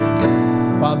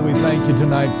Father, we thank you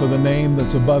tonight for the name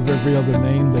that's above every other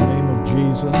name, the name of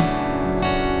Jesus.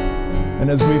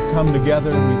 And as we've come together,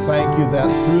 we thank you that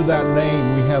through that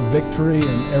name we have victory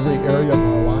in every area of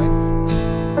our life.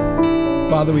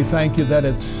 Father, we thank you that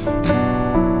it's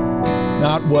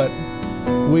not what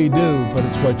we do, but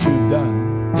it's what you've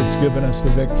done. It's given us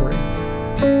the victory.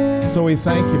 So we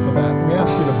thank you for that. And we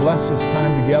ask you to bless this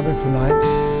time together tonight.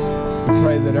 We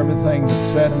pray that everything that's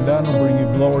said and done will bring you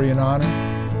glory and honor.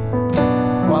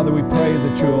 Father, we pray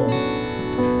that you'll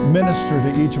minister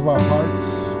to each of our hearts,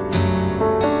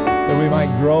 that we might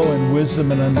grow in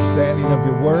wisdom and understanding of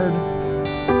your word,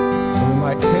 that we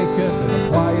might take it and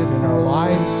apply it in our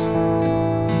lives,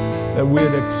 that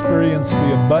we'd experience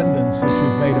the abundance that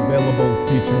you've made available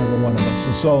to each and every one of us.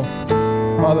 And so,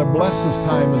 Father, bless this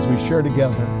time as we share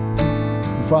together.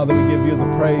 And Father, we give you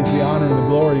the praise, the honor, and the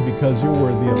glory because you're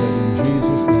worthy of it. In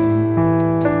Jesus' name,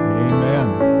 amen.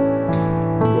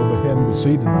 We'll go ahead and be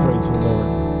seated and praise the Lord.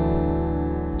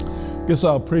 Guess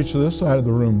I'll preach to this side of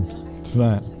the room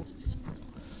tonight.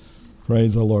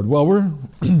 Praise the Lord. Well, we're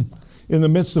in the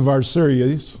midst of our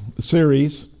series,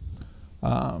 Grace,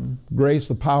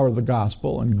 the Power of the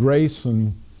Gospel. And grace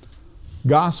and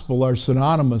gospel are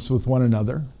synonymous with one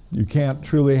another. You can't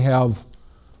truly have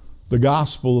the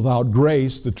gospel without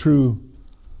grace. The true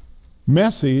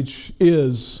message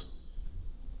is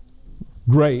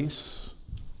grace,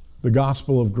 the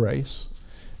gospel of grace.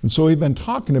 And so we've been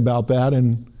talking about that,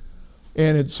 and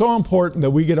it's so important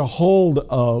that we get a hold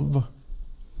of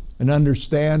an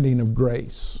understanding of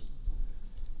grace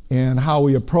and how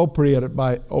we appropriate it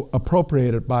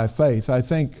by faith. I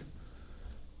think,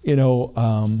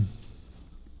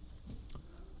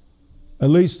 at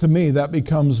least to me, that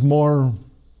becomes more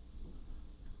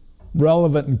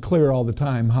relevant and clear all the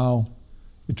time, how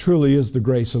it truly is the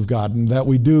grace of God and that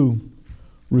we do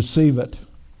receive it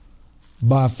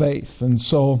by faith. And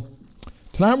so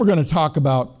tonight we're going to talk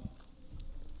about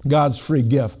God's free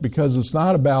gift, because it's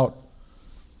not about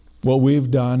what we've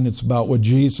done, it's about what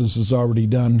Jesus has already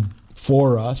done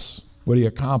for us, what he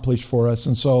accomplished for us.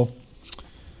 And so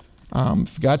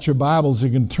if you got your Bibles, you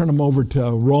can turn them over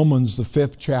to Romans, the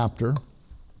 5th chapter.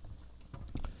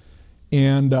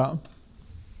 And we're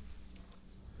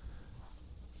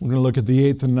going to look at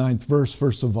the 8th and 9th verse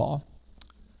first of all.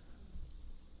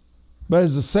 But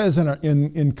as it says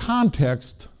in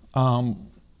context,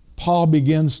 Paul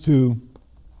begins to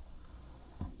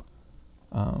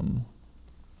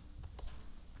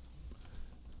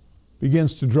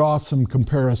draw some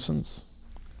comparisons.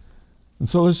 And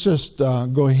so let's just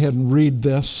go ahead and read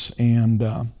this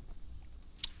and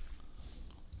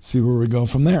see where we go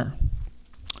from there.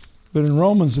 But in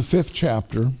Romans, the 5th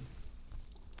chapter,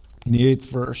 in the 8th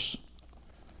verse,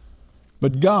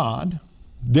 but God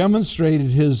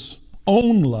demonstrated his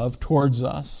own love towards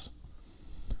us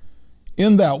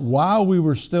in that while we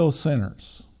were still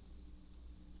sinners,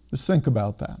 just think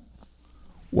about that.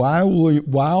 While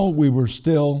we were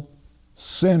still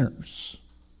sinners,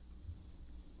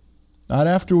 not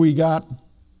after we got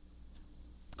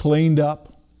cleaned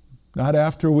up, not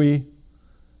after we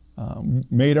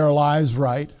made our lives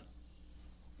right,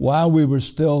 while we were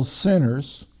still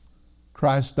sinners,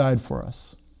 Christ died for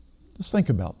us. Just think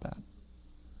about that.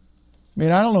 I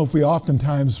mean, I don't know if we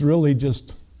oftentimes really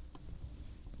just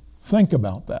think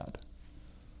about that.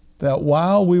 That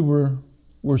while we were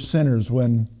sinners,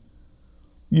 when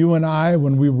you and I,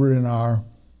 when we were in our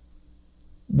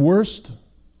worst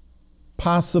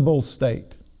possible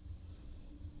state,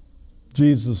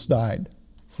 Jesus died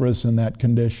for us in that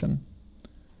condition.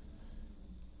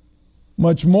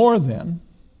 Much more then,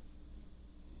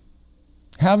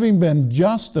 having been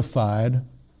justified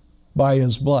by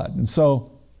his blood. And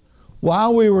so,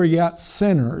 while we were yet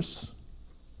sinners,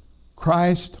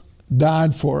 Christ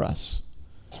died for us.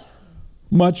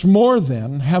 Much more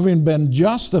then, having been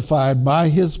justified by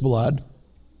his blood,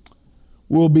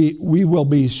 we will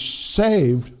be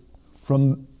saved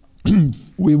from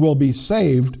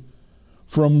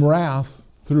wrath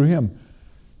through him.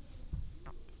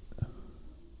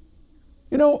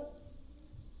 I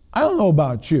don't know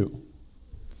about you.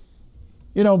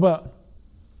 But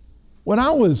when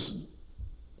I was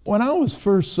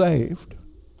first saved,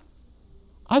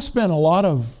 I spent a lot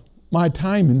of my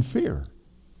time in fear.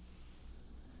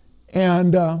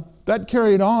 And that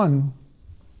carried on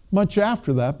much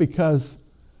after that because,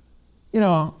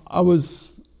 I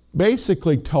was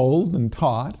basically told and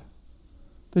taught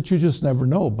that you just never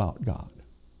know about God.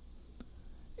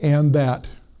 And that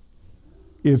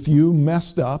if you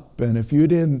messed up and if you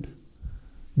didn't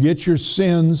get your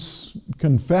sins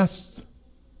confessed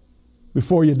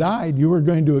before you died, you were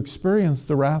going to experience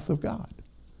the wrath of God.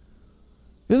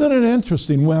 Isn't it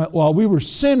interesting? While we were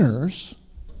sinners,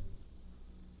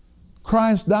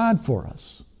 Christ died for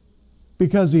us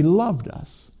because he loved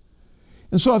us.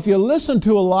 And so if you listen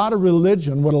to a lot of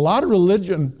religion, what a lot of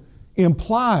religion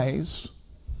implies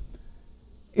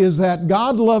is that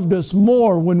God loved us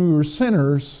more when we were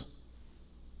sinners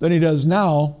than he does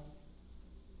now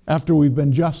after we've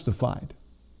been justified,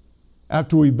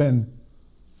 after we've been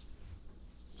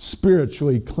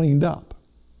spiritually cleaned up.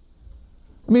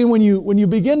 I mean, when you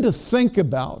begin to think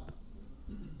about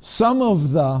some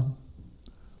of the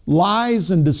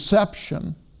lies and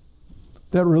deception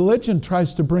that religion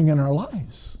tries to bring in our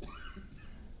lives. I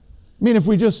mean, if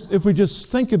we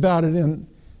just think about it in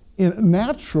a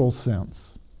natural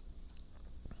sense,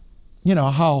 you know,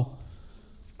 how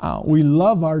we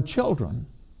love our children.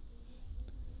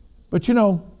 But you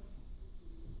know,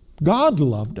 God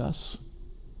loved us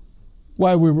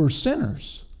while we were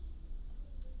sinners.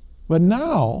 But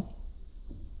now,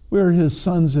 we're his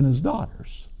sons and his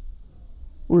daughters.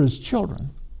 We're his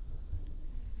children.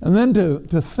 And then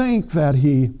to think that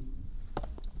he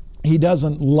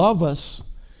doesn't love us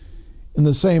in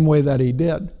the same way that he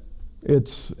did,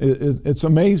 it's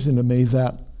amazing to me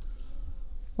that,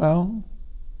 well,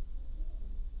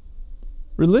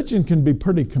 religion can be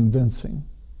pretty convincing.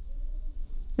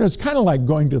 You know, it's kind of like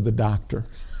going to the doctor.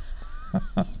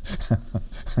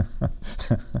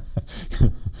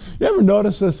 You ever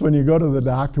notice this when you go to the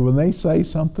doctor, when they say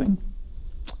something?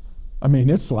 I mean,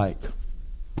 it's like,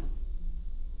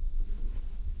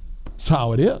 it's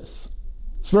how it is.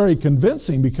 It's very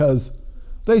convincing because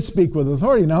they speak with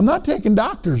authority. Now, I'm not taking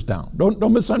doctors down.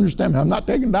 Don't misunderstand me. I'm not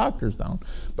taking doctors down.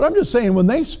 But I'm just saying, when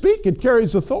they speak, it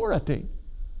carries authority.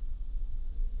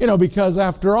 You know, because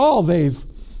after all, they've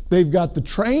got the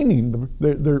training.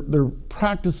 They're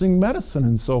practicing medicine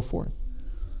and so forth.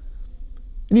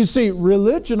 And you see,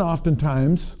 religion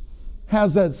oftentimes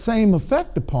has that same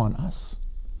effect upon us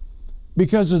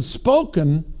because it's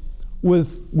spoken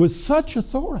with such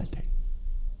authority.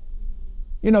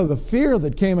 You know, the fear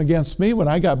that came against me when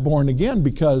I got born again,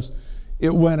 because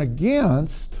it went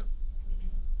against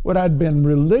what I'd been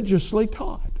religiously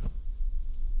taught.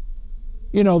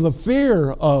 You know, the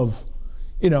fear of,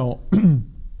 you know,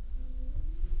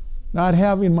 not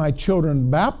having my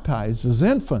children baptized as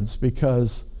infants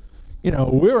because, you know,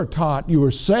 we were taught you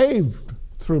were saved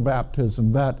through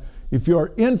baptism, that if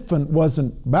your infant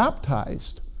wasn't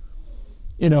baptized,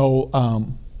 you know,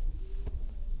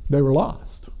 they were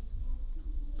lost.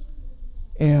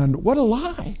 And what a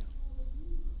lie.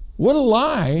 What a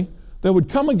lie that would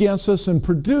come against us and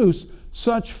produce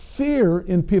such fear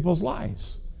in people's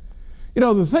lives. You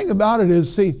know, the thing about it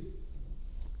is, see,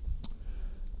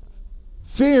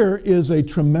 fear is a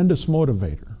tremendous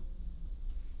motivator.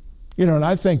 You know, and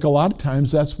I think a lot of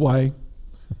times that's why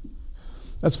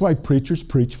preachers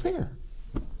preach fear.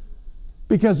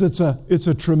 Because it's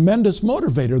a tremendous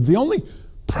motivator. The only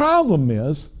problem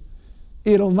is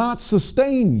it'll not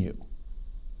sustain you.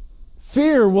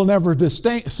 Fear will never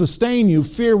sustain you.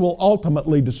 Fear will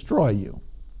ultimately destroy you.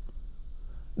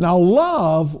 Now,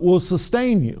 love will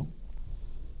sustain you.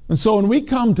 And so when we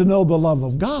come to know the love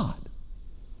of God,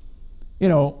 you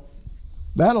know,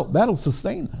 that'll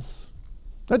sustain us.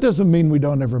 That doesn't mean we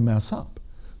don't ever mess up.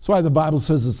 That's why the Bible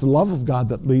says it's the love of God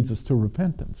that leads us to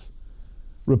repentance.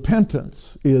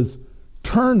 Repentance is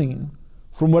turning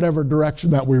from whatever direction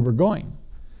that we were going.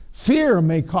 Fear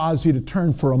may cause you to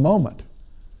turn for a moment,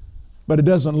 but it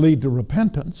doesn't lead to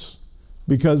repentance,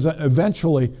 because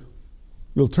eventually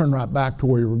you'll turn right back to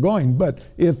where you were going. But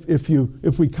if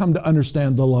we come to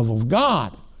understand the love of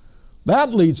God,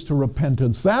 that leads to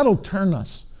repentance. That'll turn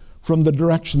us from the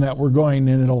direction that we're going,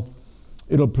 and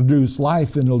it'll produce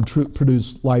life, and it'll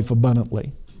produce life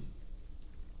abundantly.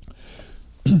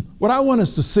 What I want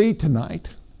us to see tonight,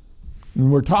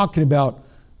 and we're talking about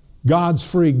God's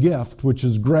free gift, which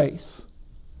is grace.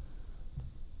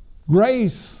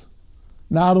 Grace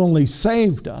not only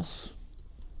saved us,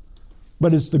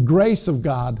 but it's the grace of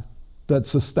God that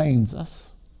sustains us.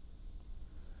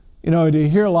 You know, you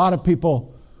hear a lot of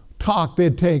people talk,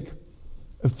 they'd take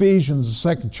Ephesians, the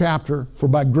 2nd chapter, for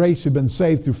by grace you've been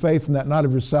saved through faith, and that not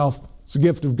of yourself. It's a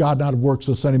gift of God, not of works,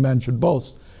 lest any man should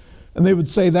boast. And they would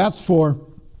say that's for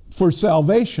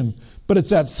salvation. But it's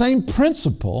that same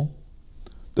principle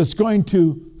that's going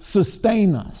to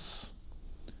sustain us.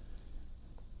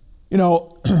 You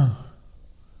know,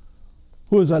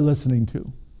 who was I listening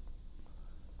to?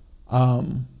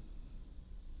 Don't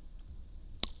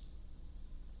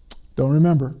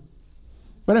remember.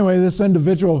 But anyway, this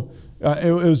individual,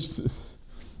 it was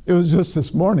just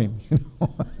this morning, you know.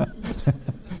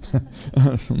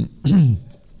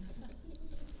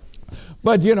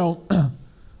 But you know,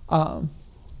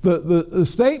 The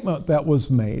statement that was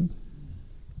made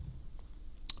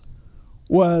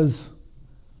was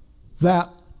that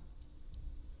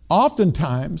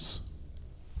oftentimes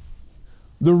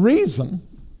the reason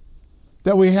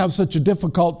that we have such a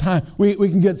difficult time, we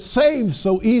can get saved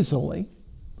so easily,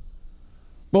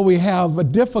 but we have a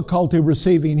difficulty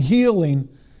receiving healing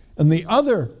and the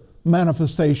other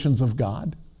manifestations of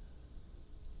God,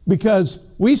 because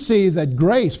we see that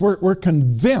grace, we're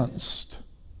convinced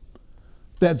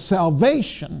that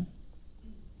salvation,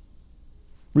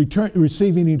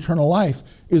 receiving eternal life,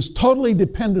 is totally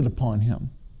dependent upon Him.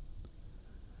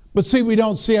 But see, we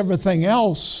don't see everything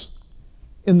else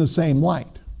in the same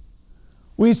light.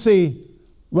 We see,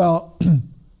 well,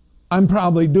 I'm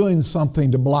probably doing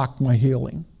something to block my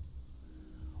healing.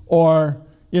 Or,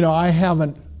 I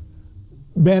haven't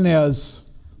been as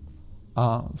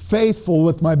faithful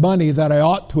with my money that I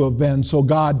ought to have been, so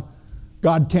God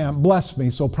can't bless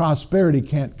me, so prosperity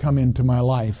can't come into my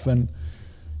life. And,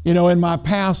 in my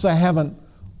past, I haven't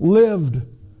lived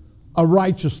a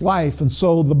righteous life, and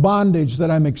so the bondage that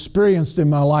I'm experienced in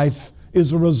my life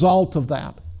is a result of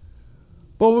that.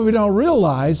 But what we don't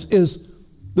realize is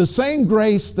the same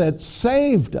grace that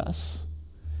saved us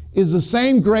is the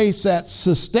same grace that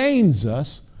sustains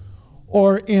us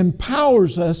or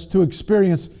empowers us to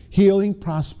experience healing,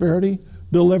 prosperity,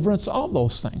 deliverance, all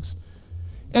those things.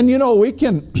 And we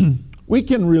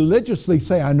can religiously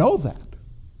say, I know that.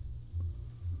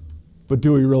 But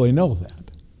do we really know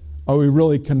that? Are we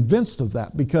really convinced of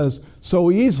that? Because so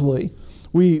easily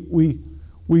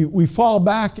we fall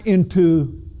back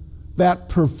into that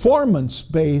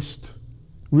performance-based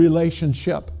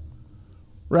relationship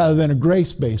rather than a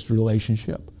grace-based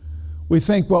relationship. We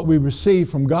think what we receive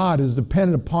from God is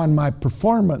dependent upon my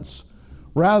performance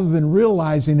rather than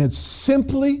realizing it's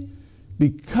simply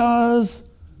because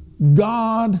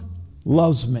God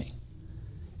loves me.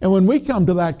 And when we come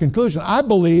to that conclusion, I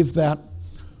believe that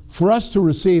for us to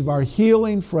receive our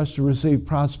healing, for us to receive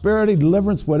prosperity,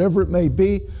 deliverance, whatever it may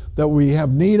be that we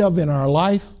have need of in our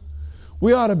life,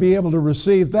 we ought to be able to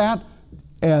receive that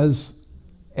as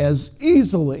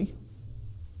easily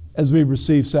as we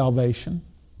receive salvation.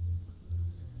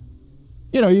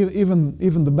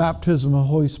 Even the baptism of the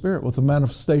Holy Spirit with the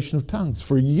manifestation of tongues.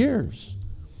 For years,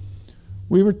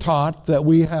 we were taught that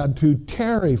we had to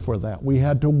tarry for that. We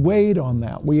had to wait on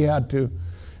that. We had to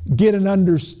get an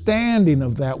understanding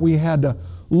of that. We had to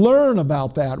learn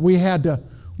about that. We had to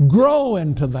grow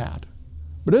into that.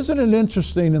 But isn't it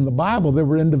interesting, in the Bible there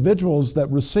were individuals that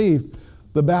received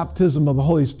the baptism of the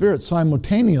Holy Spirit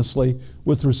simultaneously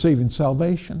with receiving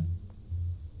salvation?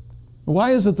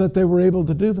 Why is it that they were able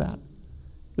to do that?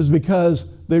 It was because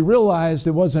they realized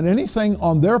it wasn't anything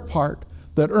on their part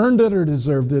that earned it or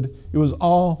deserved it. It was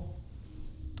all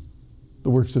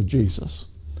the works of Jesus.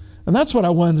 And that's what I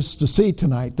want us to see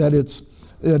tonight, that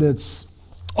it's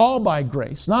all by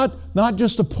grace, not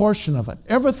just a portion of it.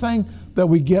 Everything that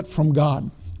we get from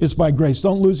God is by grace.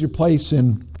 Don't lose your place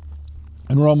in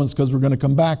Romans, because we're going to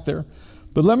come back there.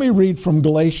 But let me read from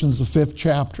Galatians, the 5th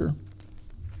chapter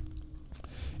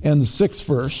and the 6th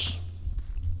verse.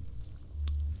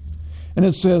 And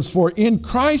it says, "For in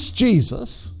Christ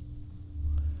Jesus,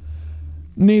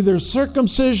 neither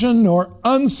circumcision nor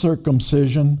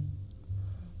uncircumcision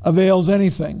avails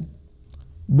anything,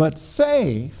 but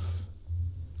faith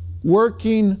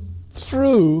working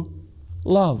through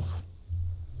love."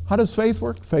 How does faith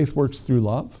work? Faith works through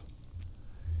love.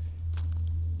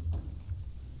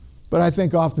 But I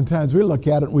think oftentimes we look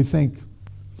at it and we think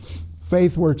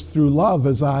faith works through love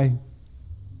as I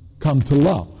come to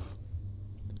love.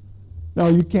 No,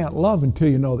 you can't love until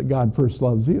you know that God first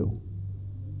loves you.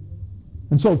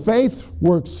 And so faith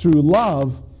works through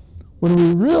love when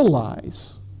we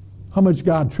realize how much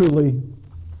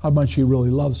He really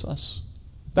loves us.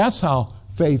 That's how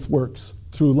faith works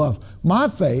through love. My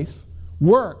faith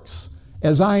works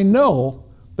as I know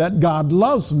that God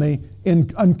loves me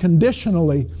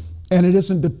unconditionally, and it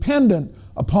isn't dependent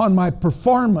upon my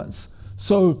performance.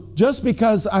 So just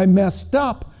because I messed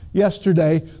up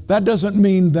yesterday, that doesn't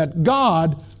mean that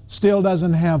God still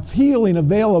doesn't have healing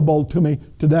available to me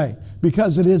today,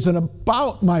 because it isn't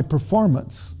about my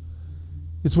performance.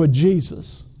 It's what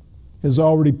Jesus has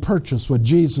already purchased, what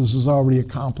Jesus has already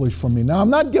accomplished for me. Now, I'm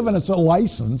not giving us a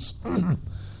license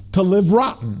to live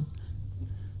rotten.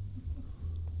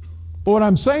 But what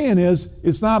I'm saying is,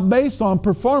 it's not based on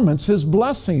performance, His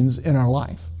blessings in our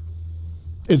life.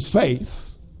 It's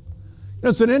faith.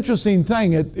 It's an interesting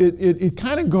thing. It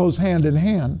kind of goes hand in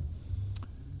hand,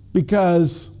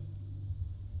 because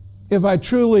if I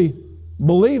truly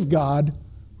believe God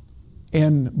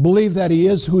and believe that He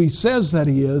is who He says that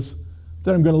He is,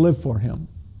 that I'm going to live for him.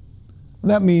 And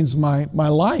that means my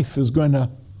life is going to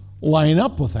line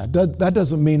up with that. That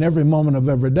doesn't mean every moment of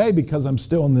every day, because I'm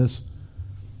still in this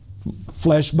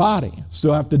flesh body.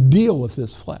 Still have to deal with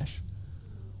this flesh.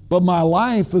 But my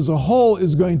life as a whole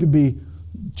is going to be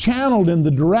channeled in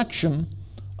the direction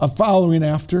of following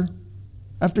after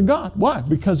God. Why?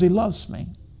 Because he loves me.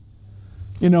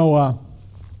 You know,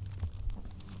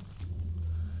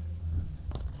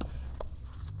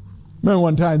 remember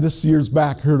one time, this years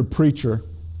back, I heard a preacher,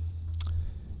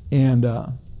 and it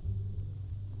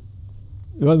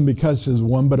wasn't because she was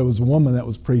one, but it was a woman that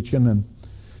was preaching, and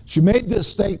she made this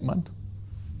statement.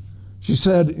 She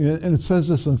said, and it says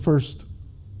this in 1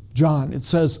 John, it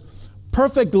says,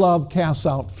 perfect love casts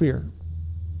out fear.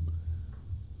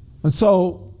 And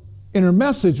so, in her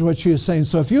message, what she is saying,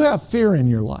 so if you have fear in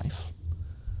your life,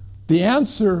 the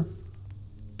answer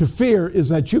to fear is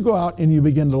that you go out and you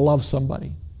begin to love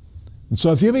somebody. And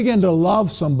so if you begin to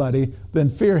love somebody, then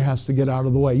fear has to get out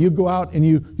of the way. You go out and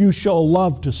you show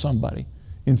love to somebody,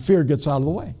 and fear gets out of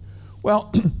the way.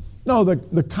 Well, no,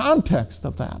 the context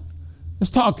of that is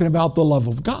talking about the love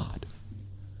of God.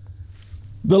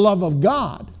 The love of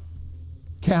God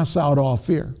casts out all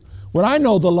fear. When I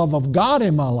know the love of God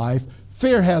in my life,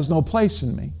 fear has no place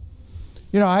in me.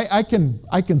 You know, I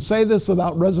can say this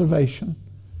without reservation.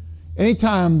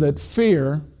 Anytime that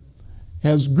fear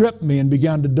has gripped me and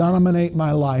begun to dominate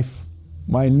my life,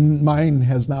 my mind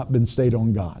has not been stayed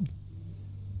on God.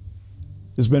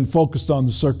 It's been focused on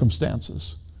the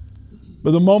circumstances.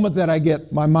 But the moment that I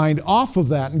get my mind off of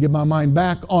that and get my mind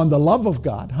back on the love of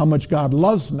God, how much God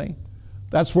loves me,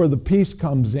 that's where the peace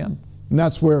comes in. And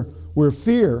that's where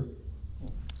fear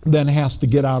then has to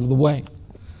get out of the way.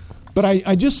 But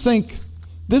I just think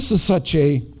this is such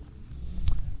a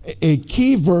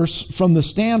key verse from the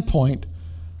standpoint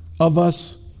of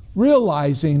us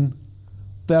realizing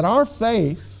that our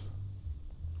faith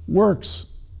works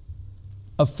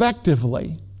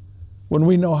effectively when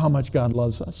we know how much God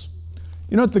loves us.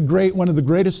 You know what one of the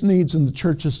greatest needs in the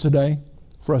churches today?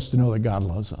 For us to know that God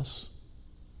loves us.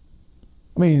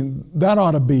 I mean, that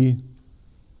ought to be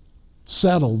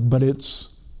settled, but it's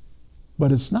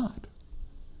not.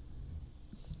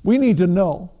 We need to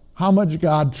know how much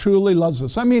God truly loves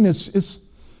us. I mean, it's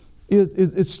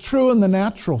true in the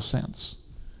natural sense.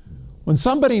 When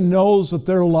somebody knows that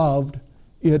they're loved,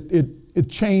 it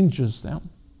changes them.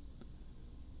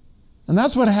 And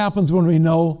that's what happens when we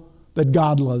know that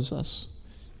God loves us.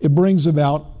 It brings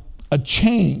about a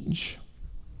change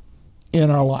in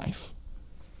our life.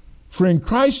 For in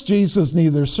Christ Jesus,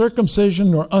 neither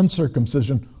circumcision nor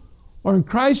uncircumcision, or in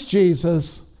Christ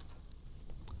Jesus,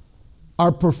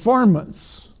 our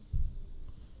performance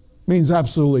means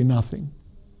absolutely nothing.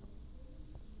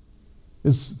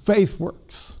 It's faith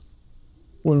works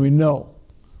when we know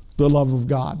the love of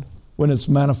God, when it's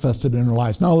manifested in our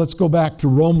lives. Now let's go back to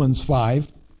Romans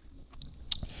 5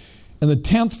 and the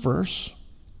 10th verse.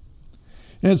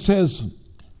 And it says,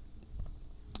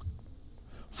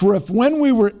 for if when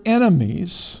we were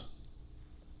enemies,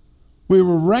 we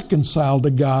were reconciled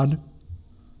to God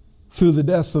through the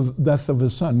death of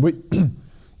his Son. We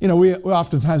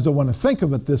oftentimes don't want to think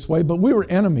of it this way, but we were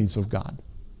enemies of God.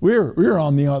 We were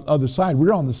on the other side. We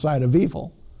were on the side of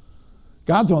evil.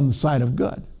 God's on the side of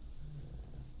good.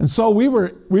 And so we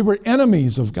were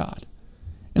enemies of God.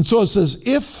 And so it says,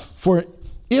 if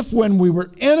when we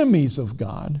were enemies of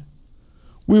God,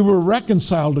 we were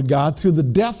reconciled to God through the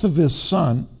death of his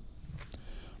Son,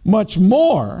 much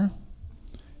more,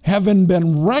 having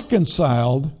been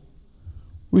reconciled,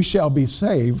 we shall be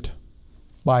saved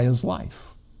by his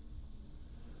life.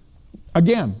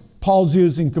 Again, Paul's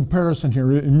using comparison here.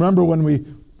 Remember when we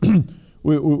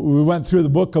went through the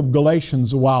book of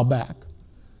Galatians a while back.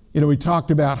 You know, we talked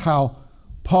about how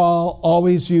Paul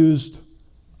always used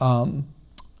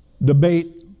debate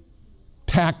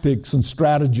tactics and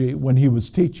strategy when he was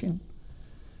teaching.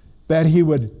 That he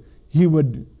would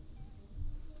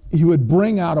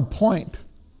bring out a point,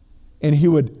 and he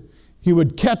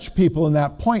would catch people in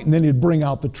that point, and then he'd bring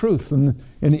out the truth, and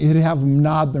he'd have them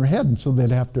nod their head, and so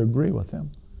they'd have to agree with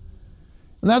him.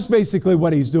 And that's basically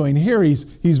what he's doing here.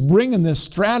 He's bringing this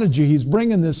strategy, he's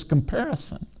bringing this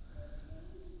comparison.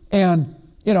 And,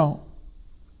 you know,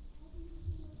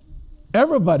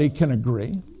 everybody can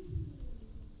agree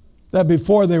that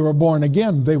before they were born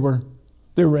again, they were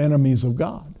enemies of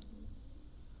God.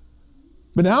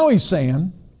 But now he's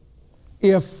saying,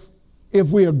 if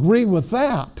we agree with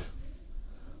that,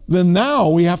 then now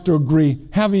we have to agree,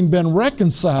 having been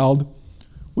reconciled,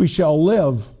 we shall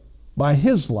live by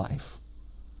his life.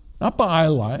 Not by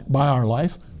our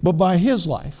life, but by his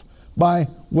life. By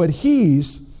what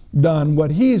he's done,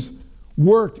 what he's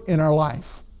worked in our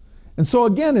life. And so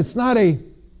again, it's not a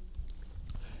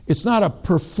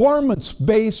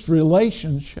performance-based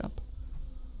relationship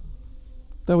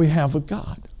that we have with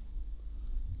God.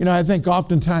 You know, I think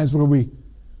oftentimes where we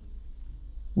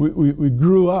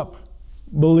grew up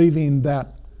believing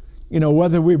that, you know,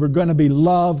 whether we were going to be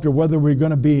loved or whether we were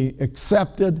going to be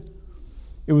accepted,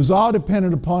 it was all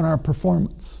dependent upon our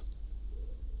performance.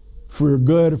 If we were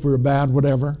good, if we were bad,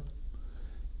 whatever.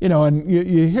 You know, and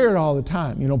you hear it all the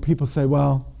time. You know, people say,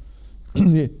 well,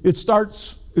 it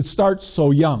starts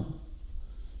so young.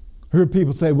 I heard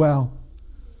people say, well,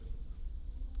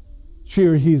 she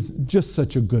or he's just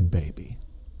such a good baby.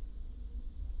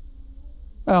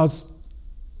 Well,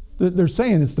 they're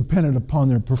saying it's dependent upon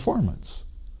their performance.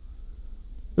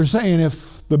 They're saying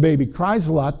if the baby cries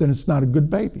a lot, then it's not a good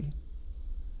baby.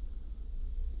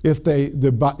 If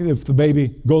the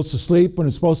baby goes to sleep when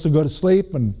it's supposed to go to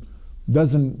sleep and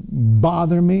doesn't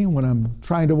bother me when I'm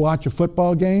trying to watch a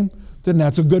football game, then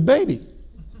that's a good baby.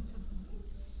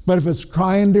 But if it's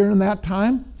crying during that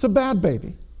time, it's a bad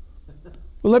baby.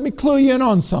 Well, let me clue you in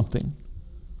on something.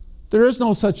 There is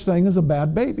no such thing as a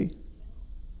bad baby.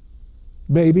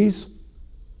 Babies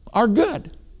are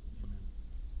good.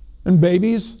 And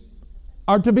babies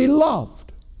are to be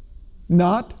loved,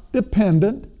 not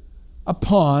dependent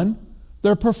upon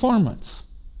their performance.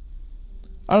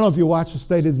 I don't know if you watched the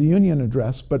State of the Union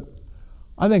address, but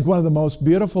I think one of the most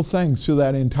beautiful things through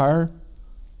that entire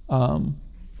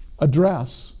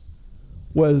address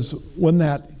was when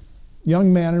that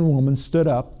young man and woman stood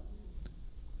up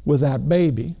with that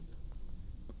baby.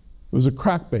 It was a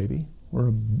crack baby or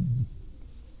a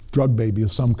drug baby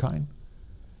of some kind.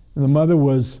 And the mother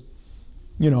was,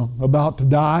 you know, about to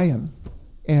die,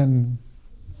 and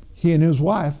he and his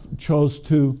wife chose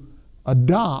to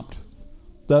adopt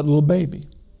that little baby.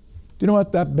 Do you know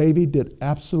what? That baby did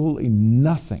absolutely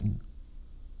nothing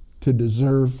to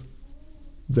deserve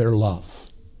their love.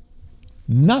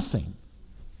 Nothing.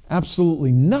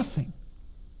 Absolutely nothing.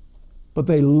 But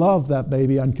they loved that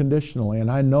baby unconditionally, and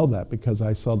I know that because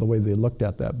I saw the way they looked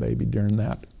at that baby during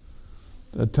that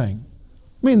thing.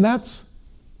 I mean,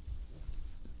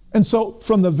 and so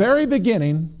from the very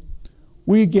beginning,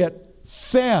 we get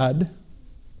fed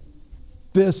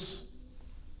this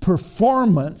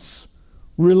performance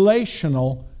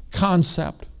relational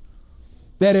concept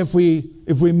that if we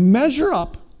measure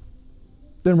up,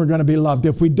 then we're going to be loved.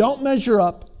 If we don't measure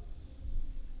up,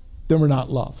 then we're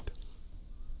not loved.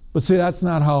 But see, that's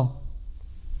not how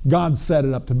God set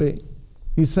it up to be.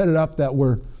 He set it up that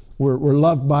we're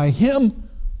loved by Him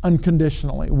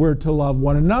unconditionally. We're to love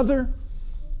one another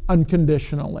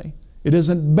unconditionally. It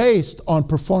isn't based on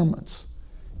performance.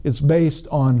 It's based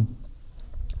on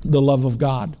the love of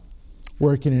God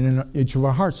working in each of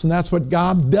our hearts. And that's what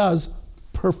God does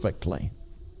perfectly.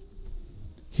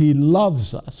 He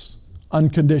loves us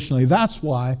unconditionally. That's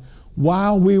why,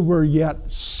 while we were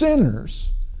yet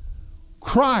sinners,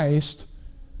 Christ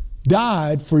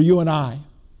died for you and I.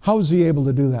 How was He able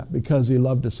to do that? Because He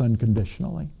loved us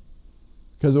unconditionally.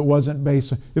 Because it wasn't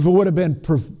based, if it would have been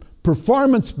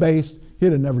performance-based,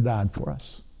 He'd have never died for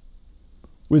us.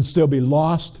 We'd still be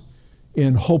lost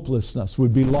in hopelessness.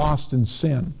 We'd be lost in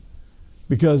sin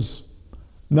because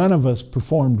none of us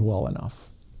performed well enough.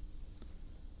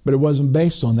 But it wasn't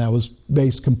based on that. It was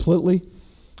based completely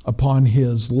upon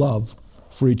His love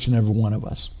for each and every one of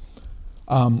us.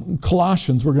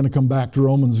 Colossians, we're going to come back to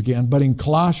Romans again, but in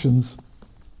Colossians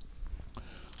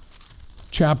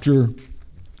chapter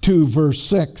 2, verse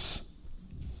 6,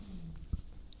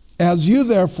 as you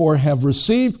therefore have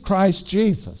received Christ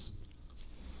Jesus.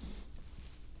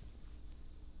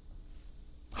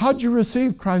 How'd you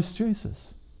receive Christ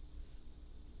Jesus?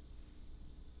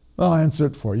 Well, I'll answer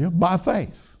it for you. By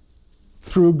faith,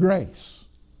 through grace.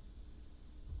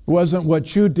 It wasn't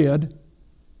what you did.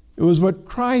 It was what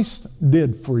Christ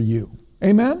did for you.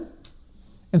 Amen?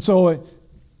 And so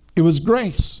it was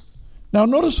grace. Now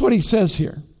notice what he says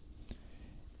here.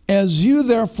 As you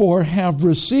therefore have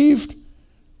received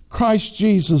Christ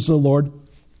Jesus the Lord,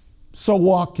 so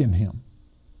walk in Him.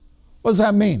 What does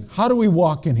that mean? How do we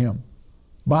walk in Him?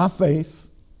 By faith,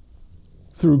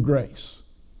 through grace.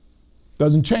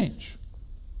 Doesn't change.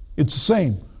 It's the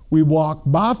same. We walk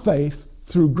by faith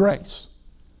through grace.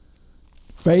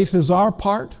 Faith is our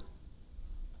part.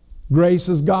 Grace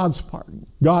is God's part.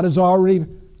 God has already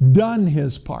done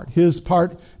His part. His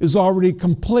part is already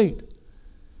complete.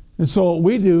 And so what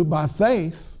we do by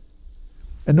faith,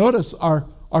 and notice our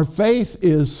faith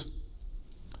is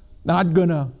not going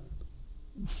to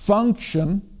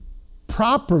function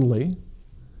properly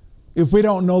if we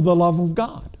don't know the love of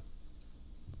God.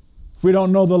 If we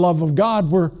don't know the love of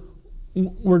God,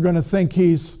 we're going to think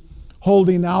He's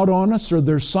holding out on us or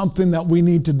there's something that we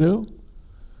need to do.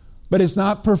 But it's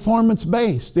not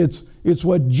performance-based. It's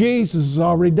what Jesus has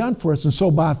already done for us. And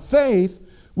so by faith,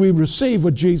 we receive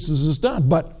what Jesus has done.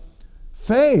 But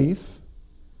faith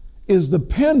is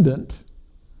dependent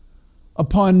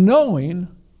upon knowing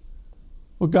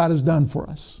what God has done for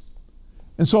us.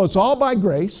 And so it's all by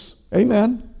grace.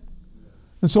 Amen.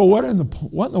 And so what in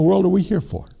the world are we here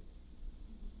for?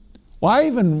 Why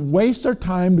even waste our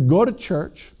time to go to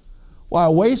church? Why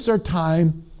waste our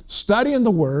time studying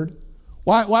the Word?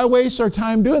 Why waste our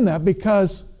time doing that?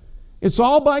 Because it's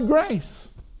all by grace.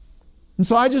 And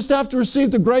so I just have to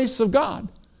receive the grace of God.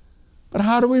 But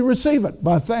how do we receive it?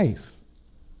 By faith.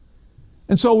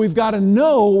 And so we've got to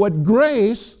know what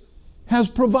grace has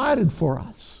provided for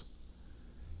us.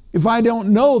 If I don't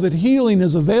know that healing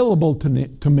is available to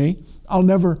me, I'll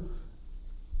never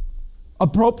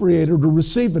appropriate or to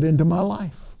receive it into my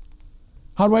life.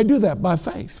 How do I do that? By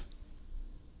faith.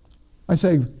 I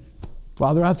say,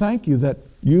 Father, I thank you that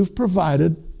you've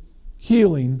provided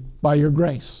healing by your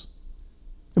grace.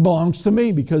 It belongs to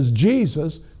me because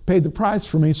Jesus paid the price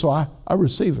for me, so I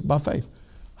receive it by faith.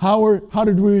 How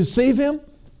did we receive Him?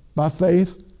 By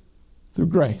faith through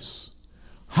grace.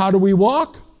 How do we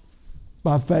walk?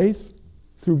 By faith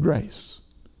through grace.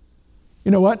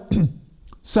 You know what?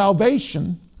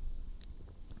 Salvation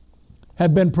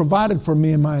had been provided for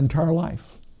me in my entire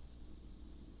life.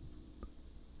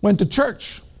 Went to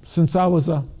church since I was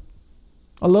a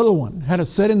little one. Had to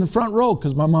sit in the front row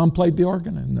because my mom played the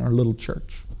organ in our little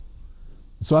church.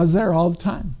 So I was there all the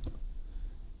time.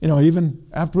 You know, even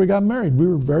after we got married, we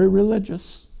were very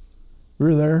religious. We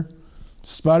were there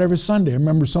just about every Sunday. I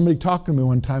remember somebody talking to me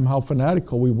one time how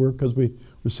fanatical we were because we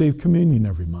received communion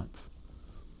every month.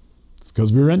 It's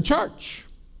because we were in church.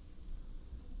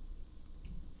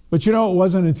 But you know, it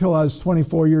wasn't until I was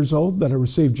 24 years old that I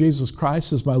received Jesus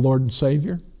Christ as my Lord and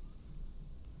Savior.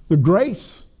 The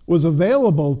grace was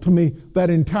available to me that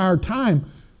entire time,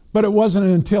 but it wasn't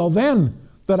until then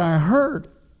that I heard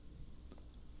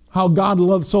how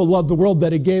God so loved the world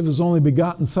that He gave His only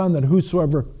begotten Son, that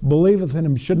whosoever believeth in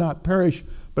Him should not perish,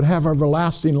 but have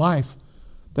everlasting life.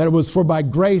 That it was for by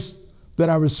grace that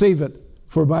I receive it.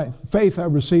 For by faith I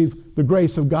receive the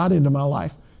grace of God into my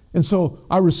life. And so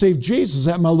I received Jesus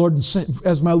as my Lord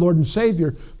and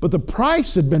Savior, but the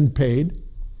price had been paid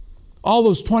all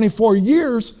those 24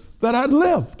 years that I'd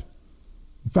lived.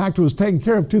 In fact, it was taken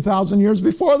care of 2,000 years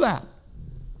before that.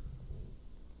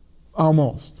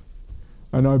 Almost.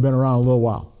 I know I've been around a little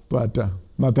while, but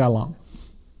not that long.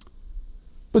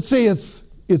 But see, it's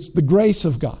the grace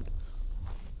of God.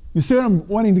 You see what I'm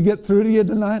wanting to get through to you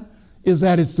tonight? Is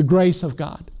that it's the grace of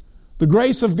God. The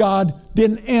grace of God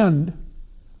didn't end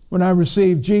when I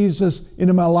received Jesus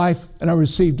into my life and I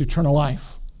received eternal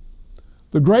life.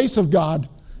 The grace of God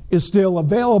is still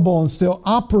available and still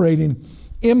operating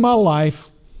in my life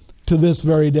to this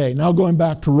very day. Now going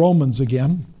back to Romans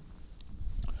again.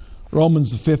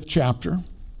 Romans, the 5th chapter.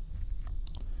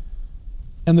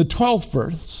 And the 12th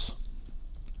verse.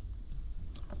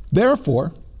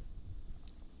 Therefore,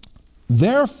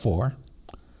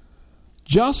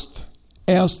 just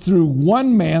as through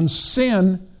one man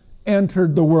sin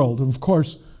entered the world. And of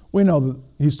course, we know that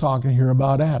he's talking here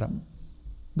about Adam,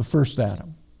 the first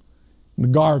Adam, in the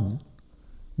garden.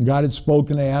 And God had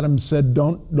spoken to Adam and said,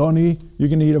 don't eat. You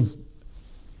can eat of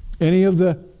any of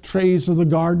the trees of the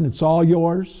garden. It's all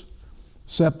yours,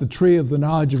 except the tree of the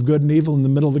knowledge of good and evil in the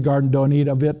middle of the garden. Don't eat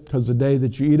of it, because the day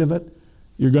that you eat of it,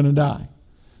 you're going to die.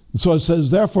 And so it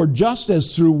says, therefore, just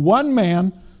as through one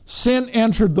man sin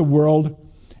entered the world,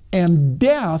 and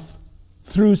death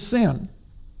through sin.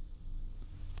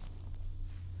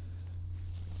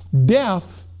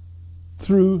 Death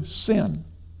through sin.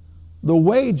 The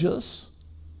wages,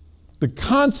 the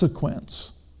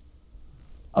consequence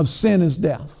of sin is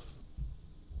death.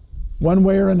 One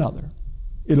way or another.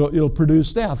 It'll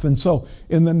produce death. And so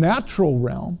in the natural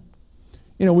realm,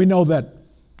 we know that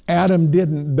Adam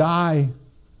didn't die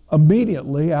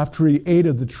immediately after he ate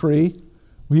of the tree.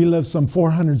 He lived some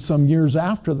 400 some years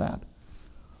after that.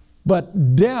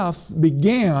 But death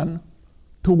began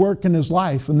to work in his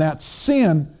life, and that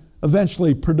sin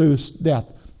eventually produced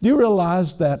death. Do you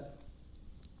realize that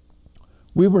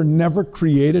we were never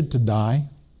created to die?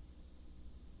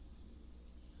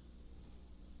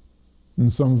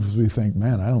 And some of us, we think,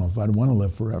 man, I don't know if I'd want to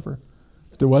live forever.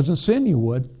 If there wasn't sin, you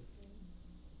would.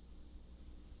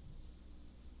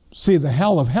 See, the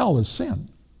hell of hell is sin.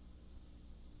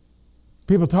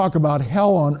 People talk about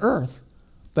hell on earth.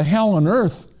 The hell on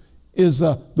earth is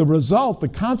the result, the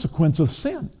consequence of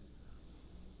sin.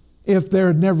 If there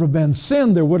had never been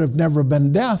sin, there would have never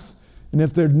been death. And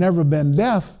if there'd never been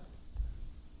death,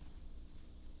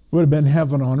 it would have been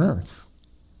heaven on earth,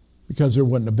 because there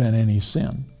wouldn't have been any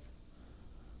sin.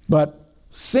 But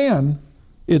sin,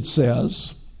 it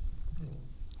says,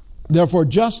 therefore,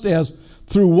 just as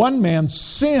through one man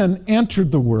sin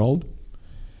entered the world,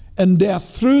 and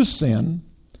death through sin,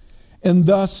 and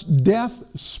thus death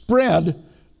spread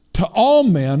to all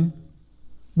men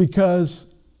because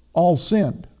all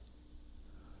sinned.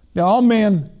 Now, all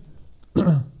men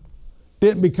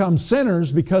didn't become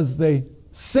sinners because they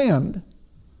sinned.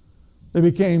 They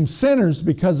became sinners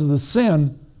because of the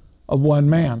sin of one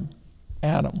man,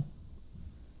 Adam.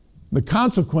 The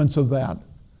consequence of that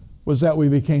was that we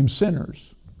became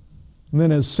sinners. And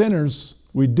then as sinners,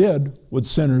 we did what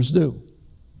sinners do.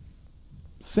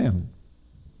 Sin.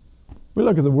 We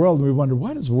look at the world and we wonder,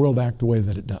 why does the world act the way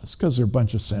that it does? Because they're a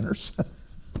bunch of sinners.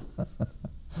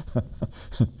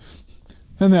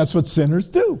 And that's what sinners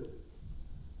do.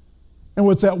 And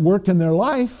what's at work in their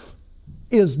life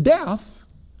is death,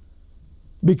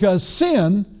 because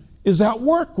sin is at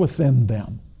work within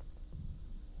them.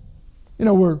 You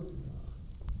know,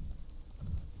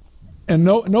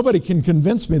 nobody can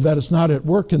convince me that it's not at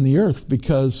work in the earth,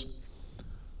 because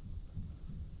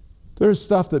there's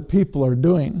stuff that people are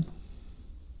doing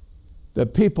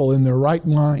that people in their right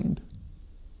mind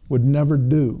would never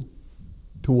do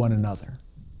to one another.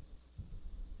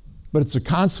 But it's a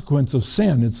consequence of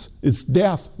sin. It's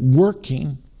death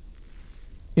working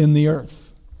in the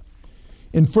earth.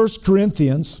 In 1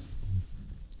 Corinthians,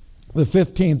 the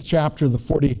 15th chapter, the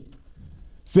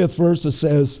 45th verse, it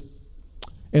says,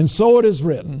 "And so it is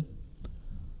written,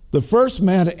 the first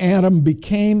man, Adam,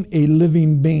 became a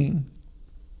living being.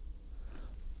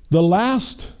 The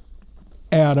last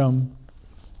Adam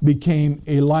became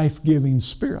a life-giving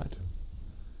spirit."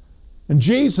 And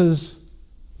Jesus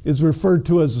is referred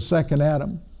to as the second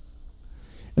Adam.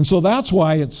 And so that's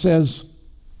why it says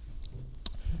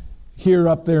here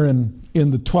up there in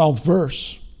the 12th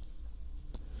verse,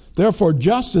 "Therefore,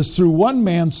 just as through one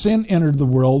man sin entered the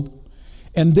world,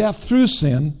 and death through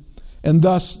sin, and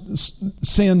thus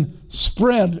sin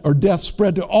spread, or death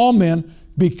spread to all men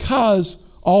because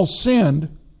all sinned."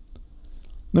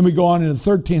 Then we go on in the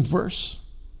 13th verse.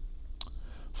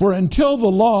 "For until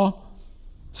the law,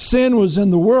 sin was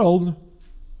in the world,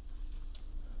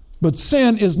 but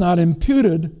sin is not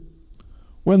imputed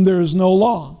when there is no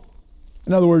law."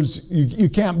 In other words, you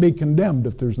can't be condemned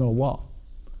if there's no law.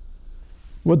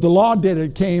 What the law did,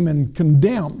 it came and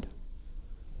condemned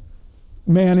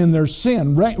man in their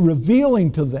sin,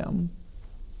 revealing to them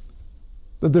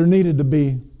that there needed to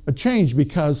be a change,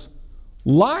 because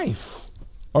life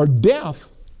or death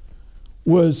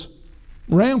was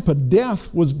rampant.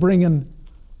 Death was bringing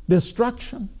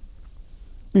destruction.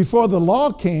 Before the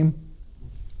law came,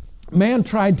 man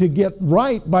tried to get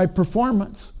right by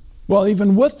performance. Well,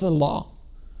 even with the law,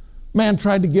 man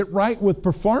tried to get right with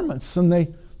performance, and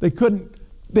they couldn't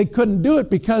do it,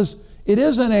 because it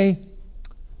isn't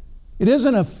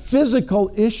a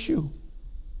physical issue.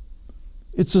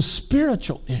 It's a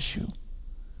spiritual issue.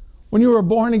 When you were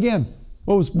born again,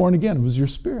 what was born again? It was your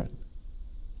spirit.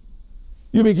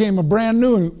 You became a brand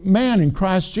new man in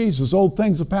Christ Jesus. Old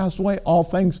things have passed away. All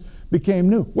things became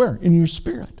new. Where? In your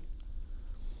spirit.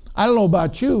 I don't know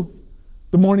about you.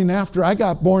 The morning after I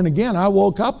got born again, I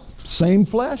woke up, same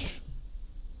flesh,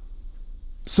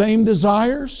 same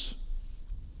desires.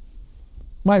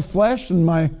 My flesh and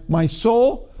my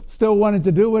soul still wanted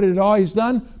to do what it had always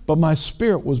done, but my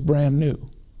spirit was brand new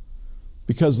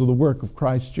because of the work of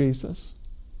Christ Jesus.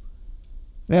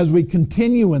 And as we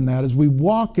continue in that, as we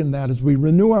walk in that, as we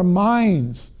renew our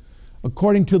minds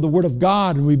according to the Word of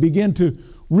God, and we begin to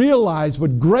realize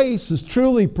what grace has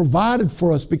truly provided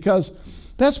for us, because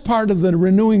that's part of the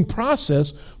renewing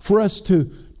process for us to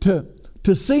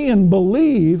see and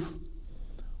believe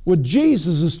what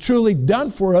Jesus has truly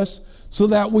done for us, so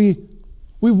that we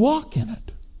walk in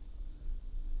it.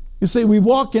 You see, we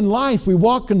walk in life, we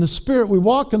walk in the Spirit, we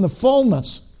walk in the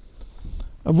fullness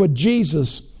of what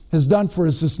Jesus has done for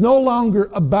us. It's no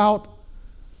longer about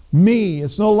me.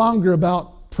 It's no longer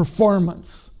about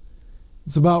performance.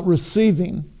 It's about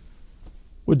receiving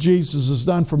what Jesus has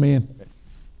done for me.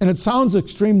 And it sounds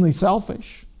extremely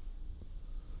selfish.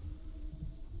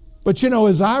 But you know,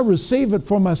 as I receive it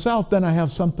for myself, then I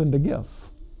have something to give.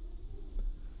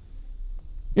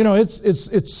 You know,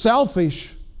 it's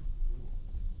selfish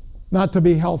not to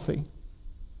be healthy.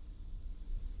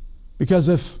 Because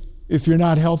if you're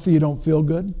not healthy, you don't feel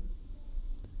good.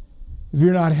 If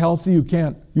you're not healthy, you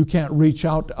can't reach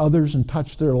out to others and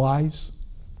touch their lives.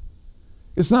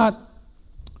 It's not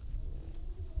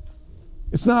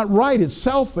right, it's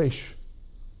selfish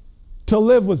to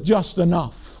live with just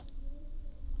enough.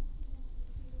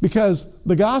 Because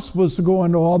the gospel is to go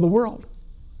into all the world.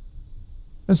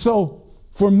 And so,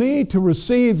 for me to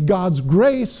receive God's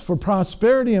grace for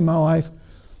prosperity in my life,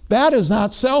 that is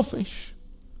not selfish,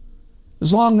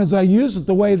 as long as I use it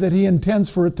the way that He intends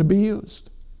for it to be used.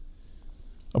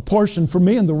 A portion for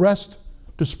me and the rest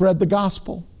to spread the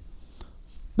gospel,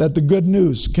 that the good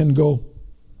news can go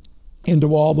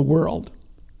into all the world.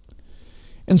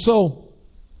 And so,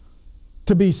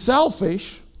 to be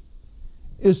selfish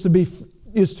is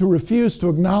to refuse to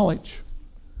acknowledge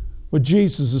what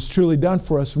Jesus has truly done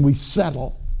for us, and we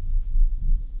settle.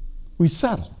 We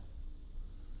settle.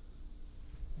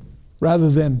 Rather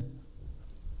than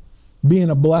being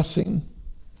a blessing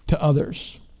to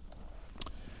others.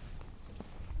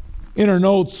 In our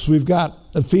notes, we've got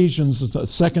Ephesians, the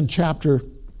 2nd chapter,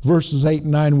 verses 8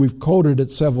 and 9. We've quoted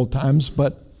it several times,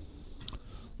 but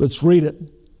let's read it.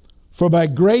 For by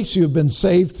grace you have been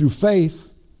saved through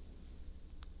faith,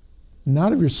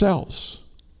 not of yourselves.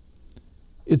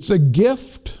 It's a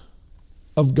gift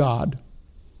of God,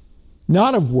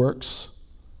 not of works,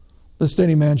 lest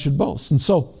any man should boast. And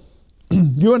so,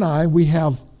 you and I, we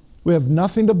have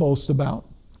nothing to boast about,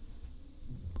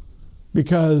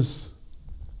 because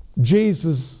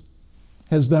Jesus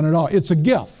has done it all. It's a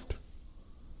gift.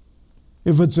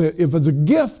 If it's a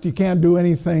gift, you can't do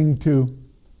anything to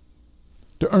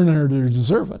earn it or to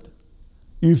deserve it.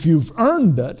 If you've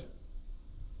earned it,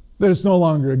 then it's no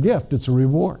longer a gift, it's a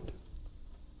reward.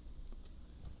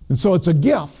 And so it's a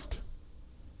gift.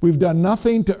 We've done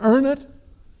nothing to earn it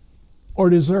or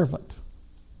deserve it.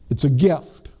 It's a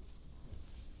gift.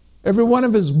 Every one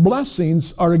of His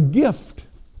blessings are a gift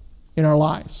in our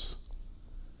lives.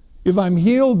 If I'm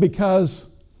healed because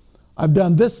I've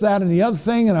done this, that, and the other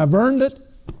thing, and I've earned it,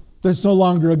 then it's no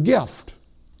longer a gift.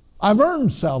 I've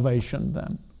earned salvation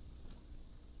then.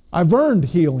 I've earned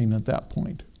healing at that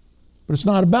point. But it's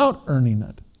not about earning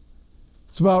it.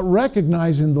 It's about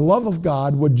recognizing the love of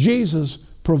God, what Jesus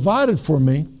provided for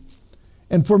me,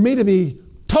 and for me to be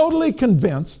totally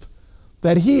convinced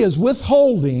that He is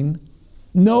withholding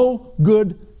no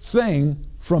good thing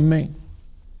from me.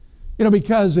 You know,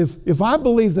 because if I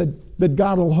believe that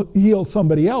God will heal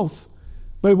somebody else,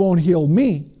 but He won't heal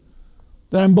me,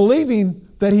 then I'm believing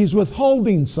that He's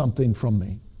withholding something from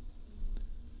me.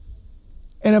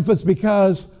 And if it's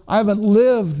because I haven't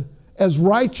lived as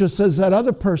righteous as that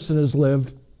other person has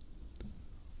lived,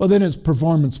 well, then it's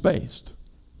performance-based.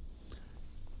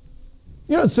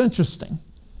 You know, it's interesting.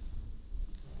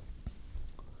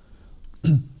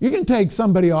 You can take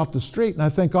somebody off the street, and I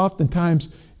think oftentimes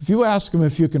if you ask them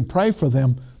if you can pray for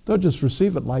them, they'll just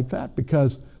receive it like that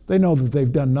because they know that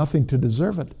they've done nothing to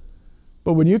deserve it.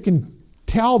 But when you can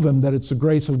tell them that it's the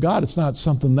grace of God, it's not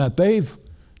something that they've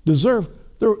deserved,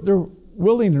 they're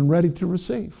willing and ready to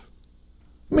receive.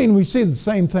 I mean, we see the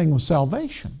same thing with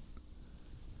salvation.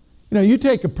 You know, you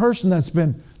take a person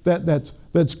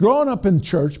that's grown up in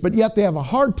church, but yet they have a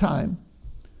hard time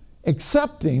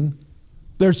accepting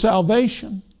their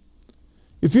salvation.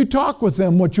 If you talk with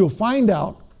them, what you'll find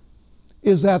out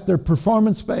is that they're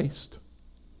performance-based.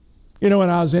 You know, when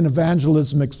I was in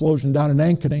Evangelism Explosion down in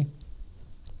Ankeny,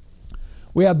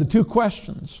 we had the two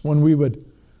questions when we would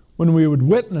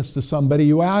witness to somebody.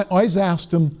 You always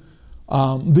asked them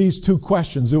these two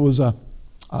questions. It was an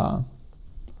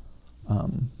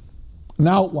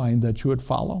outline that you would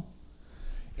follow.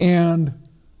 And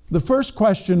the first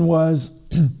question was,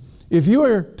 if you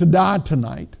were to die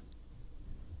tonight,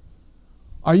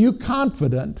 are you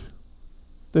confident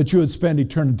that you would spend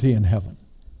eternity in heaven?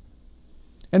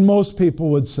 And most people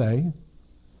would say,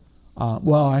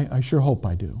 well, I sure hope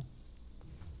I do.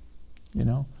 You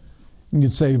know? And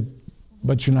you'd say,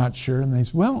 but you're not sure? And they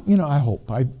say, well, you know, I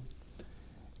hope.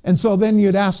 And so then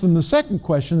you'd ask them the second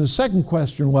question. The second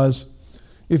question was,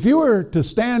 if you were to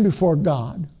stand before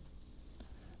God,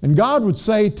 and God would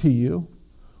say to you,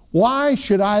 why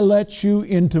should I let you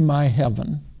into my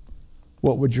heaven?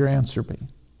 What would your answer be?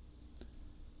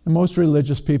 And most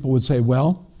religious people would say,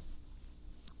 well,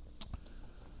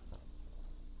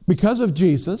 because of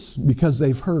Jesus, because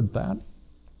they've heard that,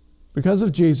 because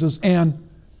of Jesus, and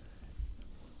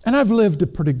I've lived a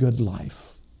pretty good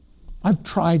life. I've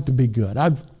tried to be good.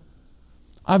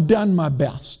 I've done my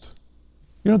best.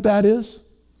 You know what that is?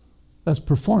 That's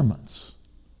performance.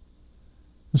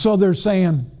 And so they're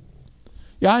saying,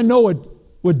 yeah, I know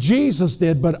what Jesus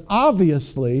did, but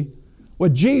obviously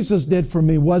what Jesus did for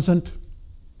me wasn't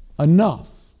enough.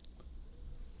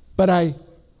 But I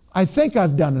think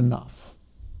I've done enough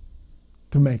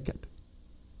to make it.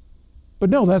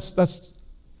 But no, that's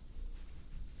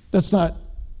not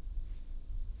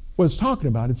what it's talking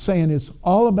about. It's saying it's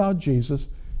all about Jesus.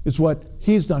 It's what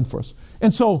He's done for us.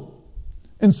 And so,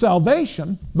 in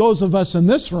salvation, those of us in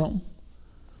this room,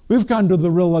 we've come to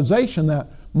the realization that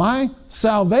my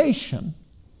salvation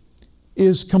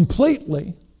is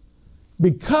completely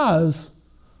because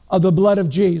of the blood of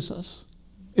Jesus.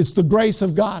 It's the grace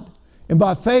of God. And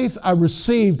by faith, I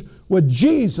received what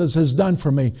Jesus has done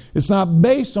for me. It's not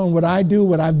based on what I do,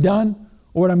 what I've done,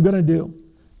 or what I'm going to do.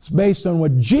 It's based on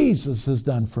what Jesus has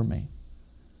done for me.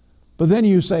 But then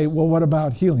you say, well, what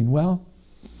about healing? Well,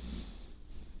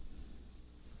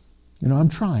 I'm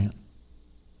trying.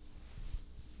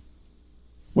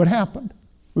 What happened?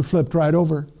 We flipped right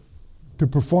over to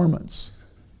performance.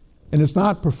 And it's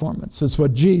not performance. It's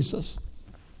what Jesus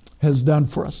has done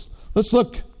for us. Let's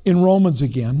look in Romans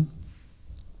again.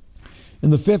 In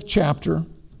the 5th chapter.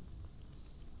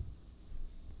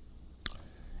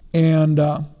 And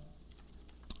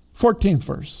 14th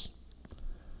verse.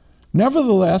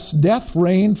 Nevertheless, death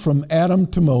reigned from Adam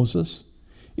to Moses,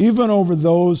 even over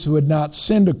those who had not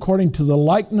sinned according to the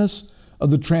likeness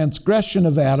of the transgression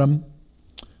of Adam,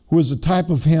 who is a type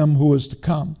of him who is to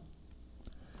come.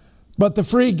 But the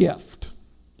free gift.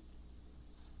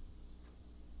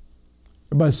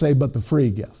 Everybody say, but the free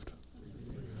gift.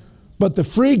 But the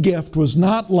free gift was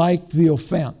not like the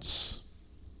offense.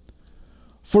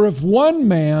 For if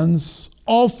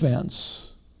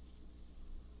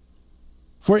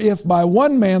by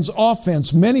one man's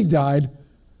offense many died,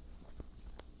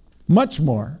 much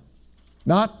more,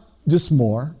 not just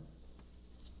more,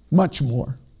 much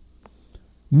more,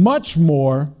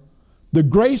 the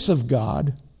grace of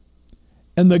God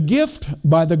and the gift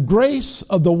by the grace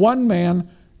of the one man,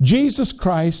 Jesus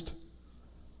Christ,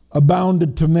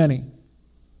 abounded to many.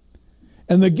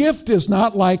 And the gift is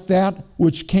not like that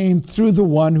which came through the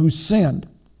one who sinned.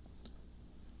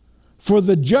 For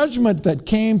the judgment that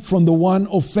came from the one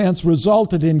offense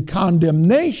resulted in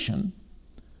condemnation,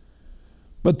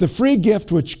 but the free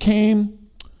gift which came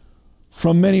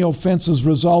from many offenses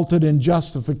resulted in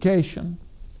justification.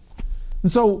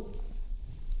 And so,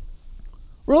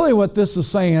 really what this is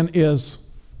saying is,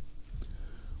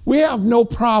 we have no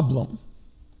problem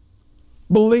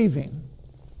believing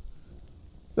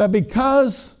that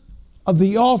because of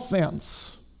the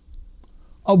offense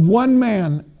of one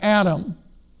man, Adam,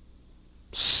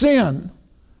 sin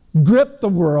gripped the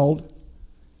world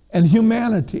and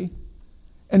humanity.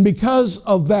 And because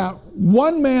of that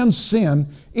one man's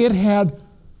sin, it had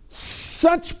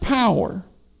such power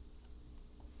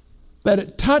that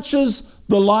it touches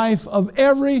the life of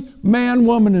every man,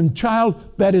 woman, and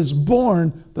child that is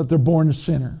born, that they're born a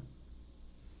sinner.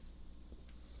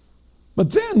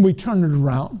 But then we turn it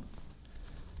around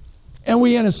and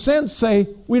we, in a sense, say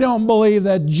we don't believe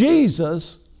that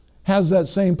Jesus has that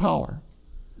same power.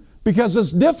 Because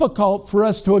it's difficult for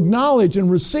us to acknowledge and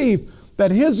receive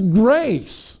that His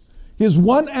grace, His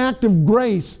one act of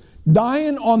grace,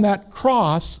 dying on that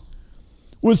cross,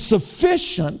 was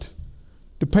sufficient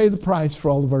to pay the price for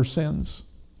all of our sins,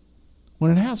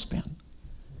 when it has been.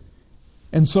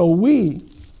 And so we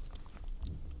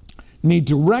need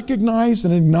to recognize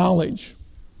and acknowledge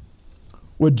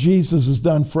what Jesus has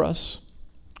done for us.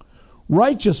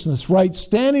 Righteousness, right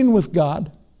standing with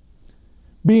God,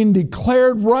 being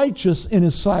declared righteous in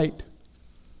His sight,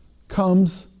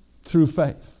 comes through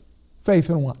faith.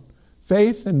 Faith in what?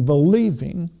 Faith in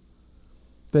believing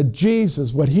that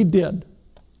Jesus, what He did,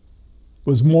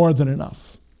 was more than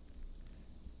enough.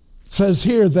 It says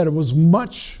here that it was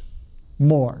much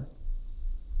more.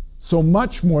 So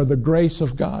much more, the grace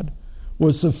of God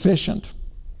was sufficient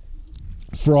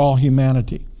for all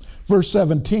humanity. Verse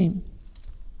 17.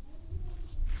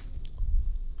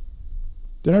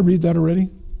 Did I read that already?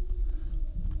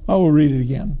 I will read it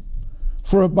again.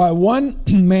 For if by one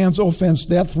man's offense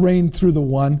death reigned through the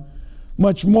one,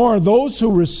 much more those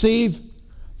who receive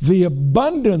the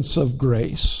abundance of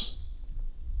grace.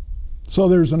 So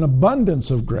there's an abundance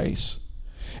of grace.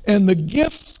 And the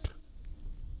gift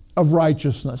of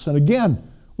righteousness. And again,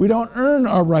 we don't earn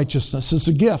our righteousness. It's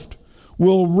a gift.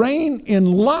 Will reign in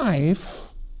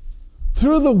life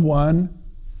through the one,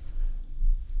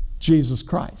 Jesus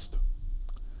Christ.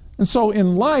 And so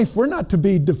in life, we're not to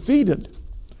be defeated.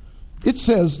 It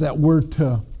says that we're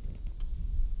to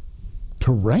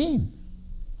reign.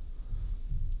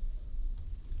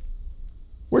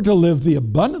 We're to live the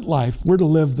abundant life. We're to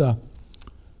live the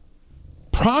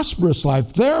prosperous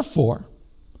life. Therefore,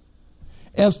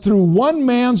 as through one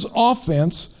man's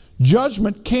offense,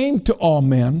 judgment came to all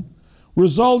men,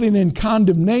 resulting in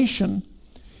condemnation,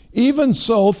 even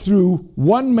so through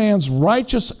one man's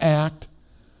righteous act,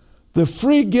 the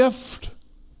free gift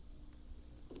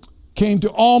came to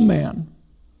all men,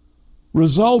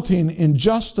 resulting in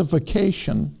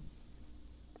justification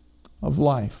of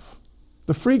life.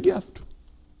 The free gift.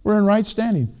 We're in right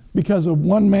standing because of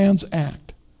one man's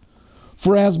act.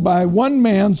 For as by one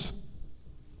man's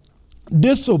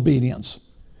disobedience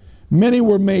many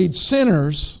were made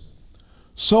sinners,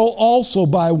 so also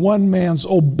by one man's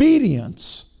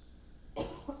obedience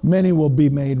many will be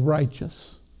made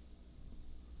righteous.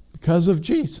 Because of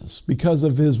Jesus, because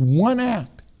of his one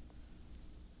act,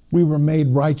 we were made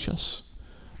righteous.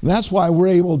 That's why we're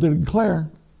able to declare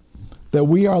that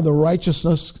we are the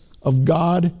righteousness of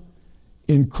God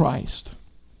in Christ.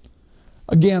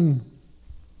 Again,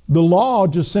 the law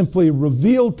just simply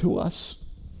revealed to us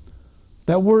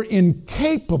that we're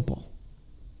incapable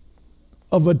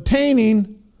of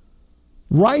attaining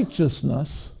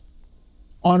righteousness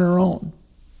on our own.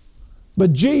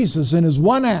 But Jesus, in his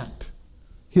one act,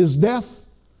 his death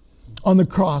on the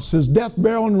cross, his death,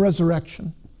 burial, and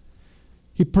resurrection,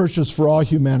 he purchased for all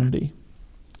humanity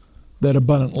that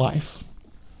abundant life.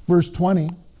 Verse 20,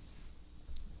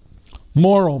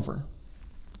 moreover,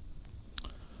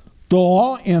 the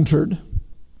law entered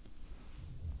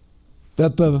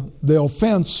that the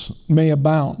offense may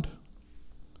abound.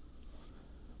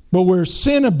 But where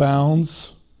sin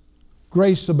abounds,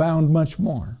 grace abounds much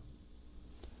more.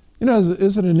 You know,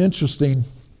 isn't it interesting?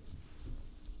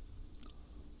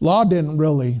 Law didn't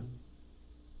really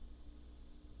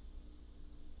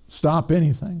stop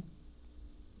anything.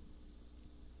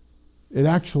 It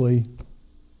actually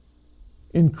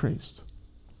increased.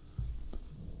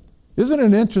 Isn't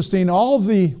it interesting? All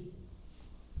the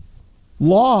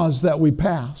laws that we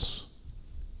pass,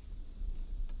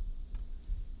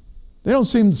 they don't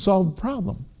seem to solve the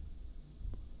problem.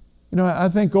 You know, I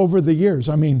think over the years,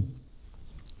 I mean,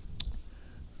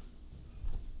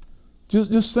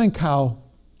 just think how,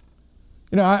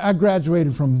 you know, I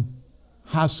graduated from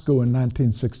high school in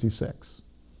 1966.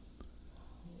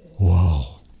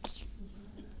 Whoa.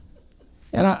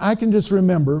 And I can just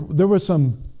remember, there were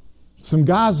some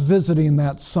guys visiting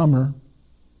that summer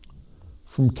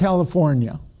from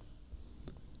California.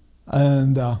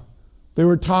 And they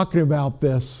were talking about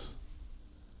this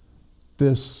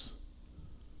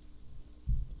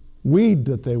weed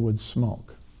that they would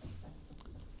smoke.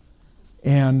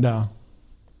 And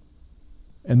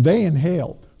they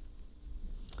inhaled.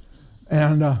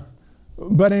 And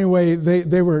but anyway,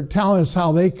 they were telling us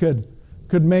how they could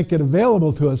make it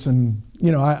available to us, and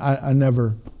you know, I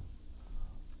never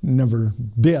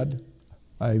did.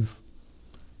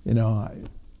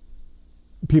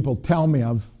 People tell me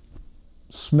I've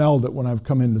smelled it when I've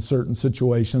come into certain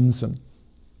situations,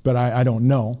 but I don't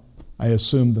know. I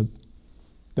assume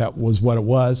that was what it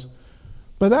was.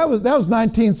 But that was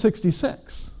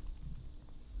 1966.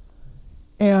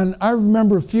 And I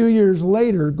remember a few years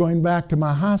later going back to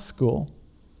my high school,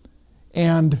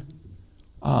 and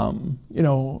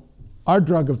our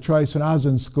drug of choice when I was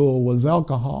in school was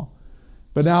alcohol.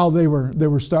 But now they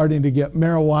were starting to get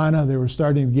marijuana. They were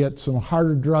starting to get some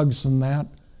harder drugs than that.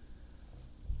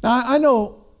 Now, I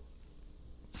know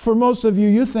for most of you,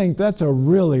 you think that's a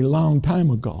really long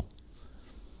time ago.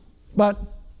 But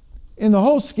in the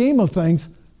whole scheme of things,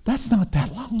 that's not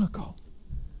that long ago.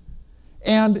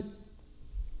 And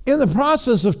in the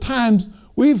process of time,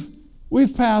 we've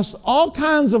passed all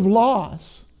kinds of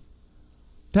laws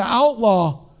to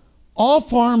outlaw all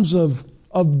forms of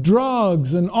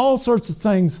drugs and all sorts of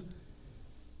things.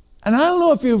 And I don't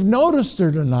know if you've noticed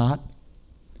it or not,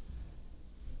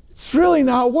 it's really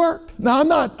not worked. Now,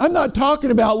 I'm not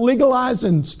talking about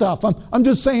legalizing stuff. I'm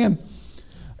just saying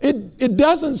it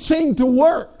doesn't seem to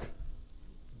work.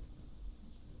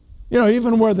 You know,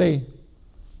 even where they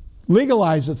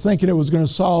legalized it thinking it was going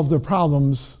to solve the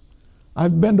problems.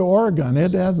 I've been to Oregon.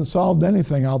 It hasn't solved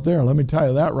anything out there. Let me tell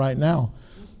you that right now.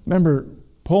 Remember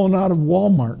pulling out of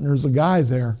Walmart, and there's a guy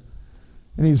there,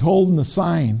 and he's holding the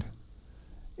sign.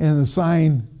 And the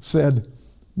sign said,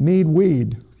 "Need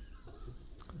weed."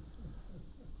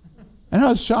 And I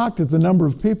was shocked at the number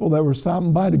of people that were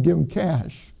stopping by to give him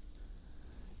cash.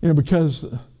 You know, because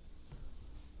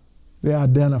they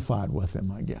identified with him,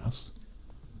 I guess.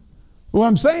 What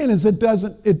I'm saying is it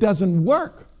doesn't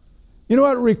work. You know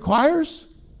what it requires?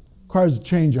 It requires a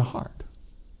change of heart.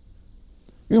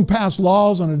 You can pass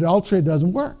laws on adultery, it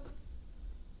doesn't work.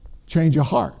 Change of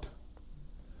heart.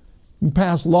 You can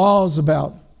pass laws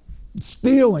about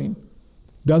stealing,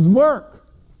 doesn't work.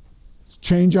 It's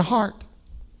change of heart.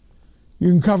 You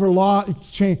can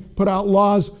put out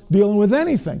laws dealing with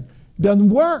anything. It doesn't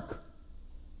work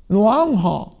in the long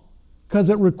haul because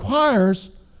it requires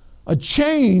a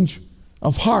change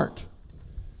of heart.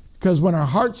 Because when our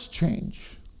hearts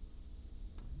change,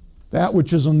 that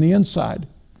which is on the inside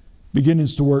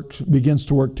begins to work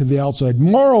to the outside.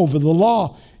 Moreover, the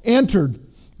law entered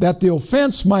that the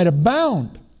offense might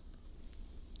abound.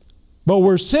 But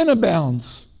where sin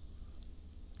abounds,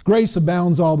 grace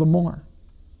abounds all the more.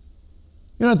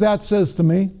 You know what that says to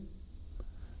me?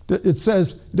 It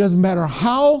says it doesn't matter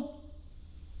how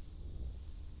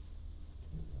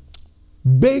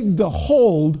big the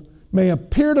hold may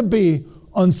appear to be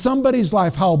on somebody's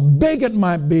life, how big it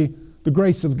might be, the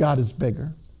grace of God is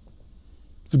bigger.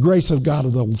 It's the grace of God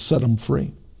that will set them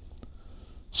free.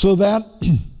 So that,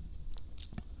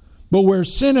 but where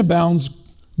sin abounds,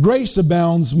 grace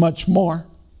abounds much more.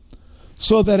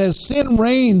 So that as sin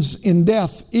reigns in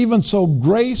death, even so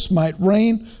grace might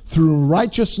reign through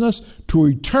righteousness to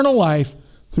eternal life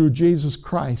through Jesus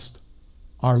Christ,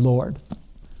 our Lord.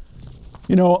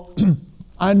 You know,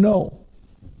 I know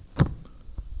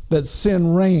that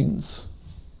sin reigns.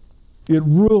 It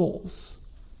rules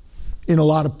in a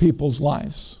lot of people's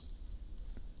lives.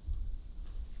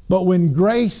 But when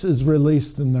grace is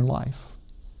released in their life,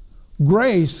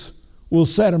 grace will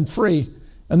set them free.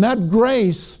 And that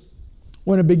grace,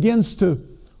 when it begins to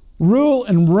rule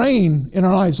and reign in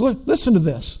our lives, listen to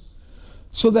this.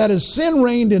 So that as sin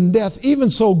reigned in death, even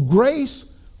so grace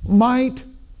might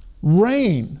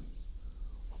reign.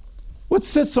 What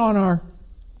sits on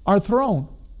our throne?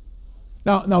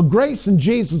 Now, grace and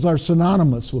Jesus are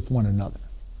synonymous with one another.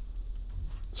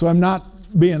 So I'm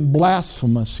not being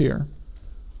blasphemous here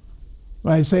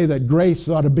when I say that grace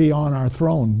ought to be on our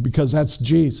throne, because that's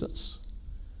Jesus.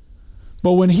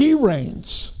 But when He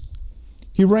reigns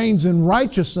in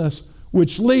righteousness,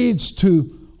 which leads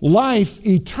to life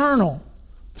eternal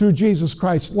through Jesus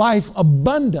Christ, life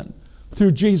abundant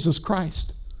through Jesus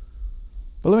Christ.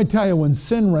 But let me tell you, when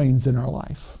sin reigns in our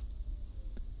life,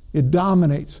 it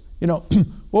dominates. You know,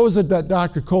 what was it that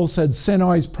Dr. Cole said? Sin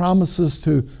always promises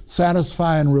to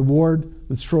satisfy and reward,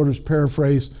 with Schroeder's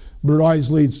paraphrase, but it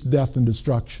always leads to death and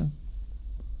destruction.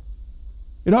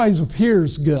 It always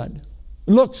appears good,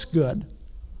 it looks good,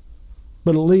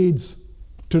 but it leads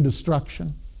to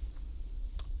destruction.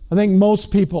 I think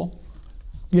most people,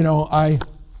 you know,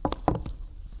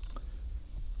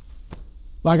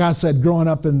 like I said, growing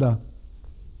up in the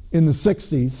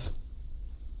 60s,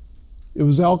 it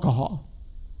was alcohol.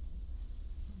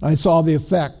 I saw the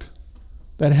effect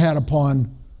that it had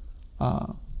upon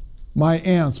my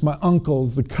aunts, my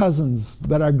uncles, the cousins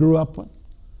that I grew up with.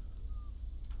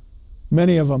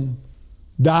 Many of them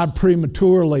died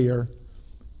prematurely or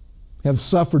have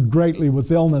suffered greatly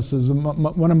with illnesses.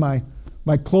 One of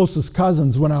my closest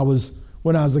cousins, when I was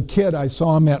a kid, I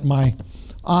saw him at my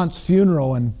aunt's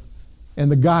funeral, and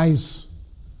the guy's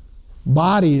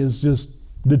body is just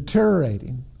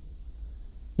deteriorating.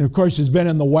 And of course, he's been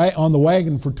on the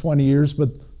wagon for 20 years, but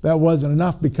that wasn't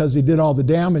enough because he did all the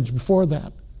damage before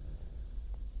that.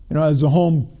 You know, I was at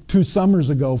home 2 summers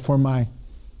ago for my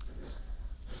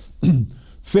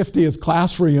 50th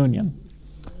class reunion.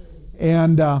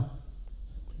 And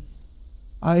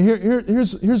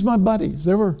here's my buddies.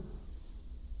 There were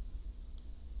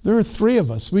 3 of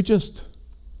us.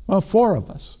 4 of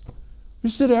us. We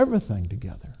just did everything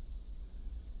together.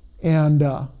 And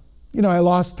you know, I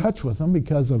lost touch with them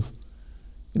because of,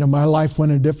 you know, my life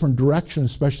went in a different direction,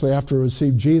 especially after I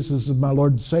received Jesus as my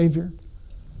Lord and Savior.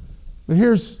 But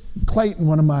here's Clayton,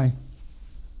 one of my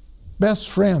best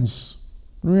friends.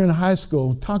 When we were in high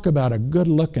school, talk about a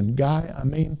good-looking guy. I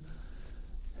mean,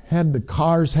 had the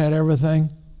cars, had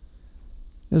everything.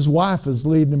 His wife is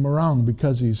leading him around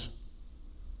because he's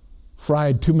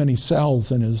fried too many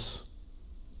cells in his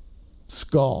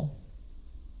skull,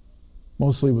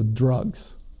 mostly with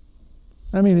drugs.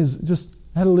 I mean, he's just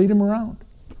had to lead him around.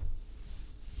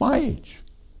 My age.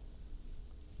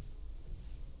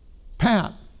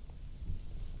 Pat,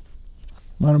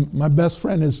 my best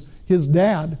friend, is his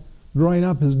dad. Growing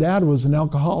up, his dad was an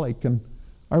alcoholic, and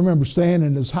I remember staying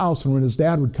in his house, and when his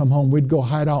dad would come home, we'd go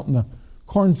hide out in the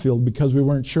cornfield because we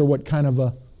weren't sure what kind of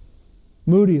a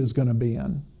mood he was going to be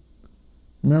in.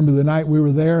 Remember the night we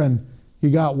were there, and he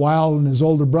got wild, and his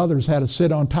older brothers had to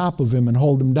sit on top of him and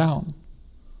hold him down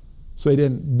so he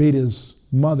didn't beat his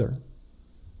mother.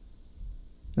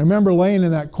 I remember laying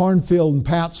in that cornfield and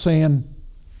Pat saying,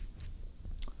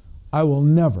 I will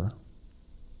never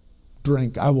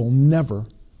drink. I will never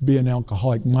be an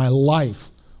alcoholic. My life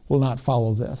will not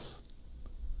follow this.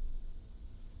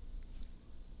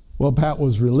 Well, Pat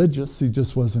was religious. He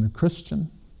just wasn't a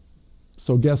Christian.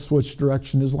 So guess which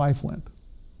direction his life went?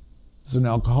 He's an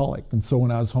alcoholic. And so when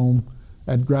I was home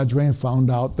at graduating, I found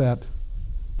out that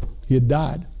he had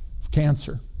died of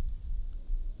cancer.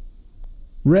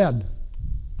 Red,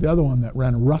 the other one that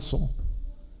ran, Russell.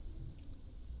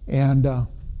 And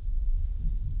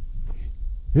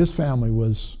his family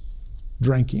was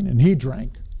drinking, and he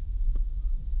drank.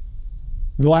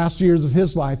 The last years of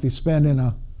his life he spent in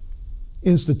an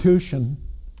institution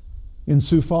in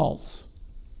Sioux Falls.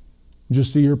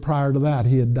 Just a year prior to that,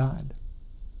 he had died.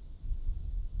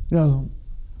 You know,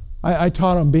 I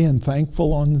taught him being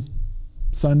thankful on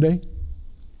Sunday.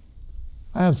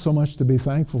 I have so much to be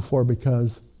thankful for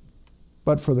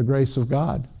but for the grace of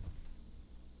God,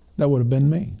 that would have been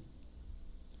me.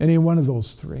 Any one of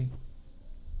those three.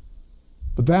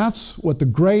 But that's what the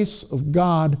grace of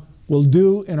God will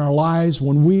do in our lives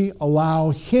when we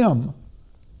allow Him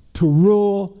to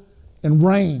rule and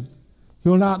reign. He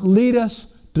will not lead us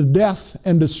to death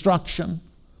and destruction.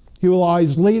 He will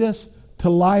always lead us to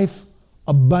life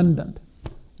abundant.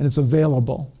 And it's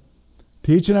available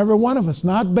to each and every one of us,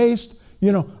 not based,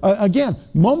 again,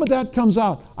 the moment that comes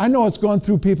out, I know it's going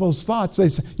through people's thoughts. They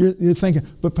say, you're thinking,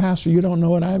 but Pastor, you don't know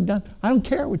what I've done. I don't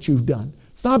care what you've done.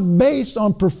 It's not based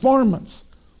on performance.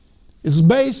 It's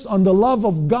based on the love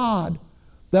of God,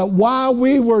 that while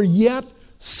we were yet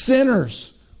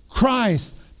sinners,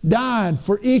 Christ died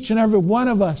for each and every one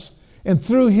of us. And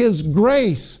through His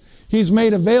grace, He's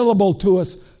made available to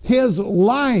us His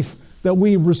life that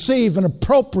we receive and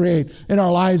appropriate in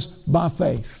our lives by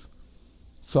faith.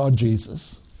 Saw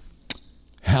Jesus.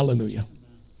 Hallelujah.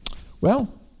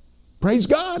 Well, praise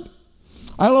God.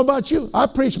 I don't know about you. I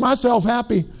preach myself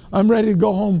happy. I'm ready to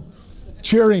go home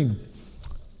cheering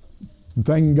and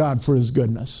thanking God for His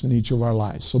goodness in each of our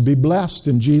lives. So be blessed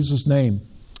in Jesus' name.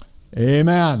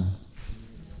 Amen.